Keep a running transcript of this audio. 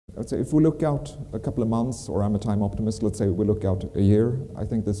let's say if we look out a couple of months, or I'm a time optimist, let's say we look out a year, I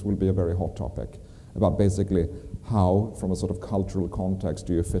think this will be a very hot topic about basically how, from a sort of cultural context,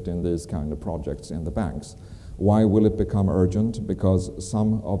 do you fit in these kind of projects in the banks. Why will it become urgent? Because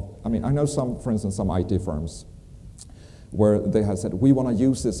I know some, for instance, some IT firms where they have said, we want to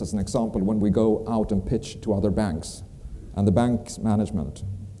use this as an example when we go out and pitch to other banks. And the bank's management,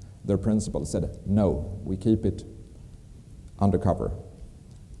 their principal, said, no, we keep it undercover.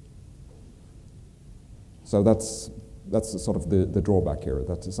 So that's sort of the drawback here,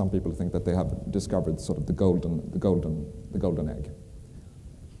 that some people think that they have discovered sort of the golden egg.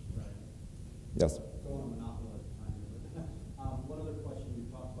 Right. Yes? Don't want to monopolize time here, but one other question you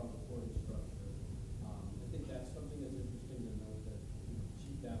talked about reporting structure. I think that's something that's interesting to note, that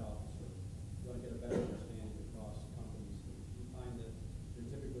chief data officer, you want to get a better understanding across companies. Do you find that you're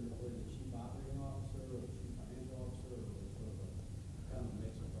typically reporting the chief operating officer or the chief financial officer, or sort of a kind of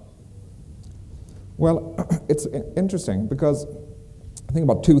mix across the board? Well, it's interesting because I think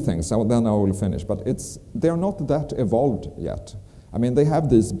about two things, so then I will finish, but they're not that evolved yet. I mean, they have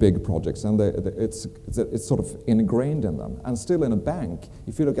these big projects, and it's sort of ingrained in them. And still in a bank,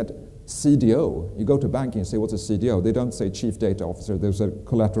 if you look at CDO, you go to a bank and you say, what's a CDO? They don't say Chief Data Officer, there's a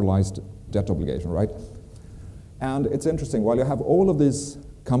collateralized debt obligation, right? And it's interesting, while you have all of these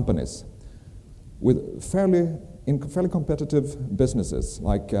companies with fairly competitive businesses,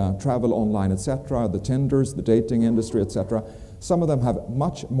 like travel online, etc., the Tinders, the dating industry, etc., some of them have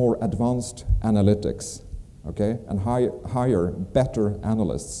much more advanced analytics, okay, and higher, better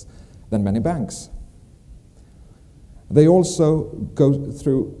analysts than many banks. They also go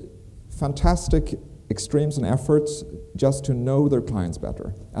through fantastic extremes and efforts just to know their clients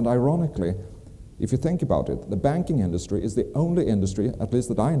better. And ironically, if you think about it, the banking industry is the only industry, at least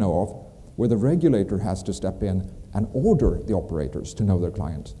that I know of, where the regulator has to step in and order the operators to know their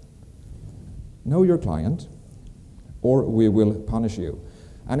client. Know your client, or we will punish you.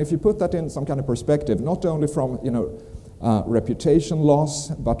 And if you put that in some kind of perspective, not only from reputation loss,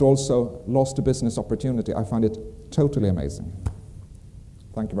 but also loss to business opportunity, I find it totally amazing.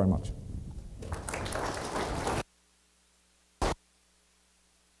 Thank you very much.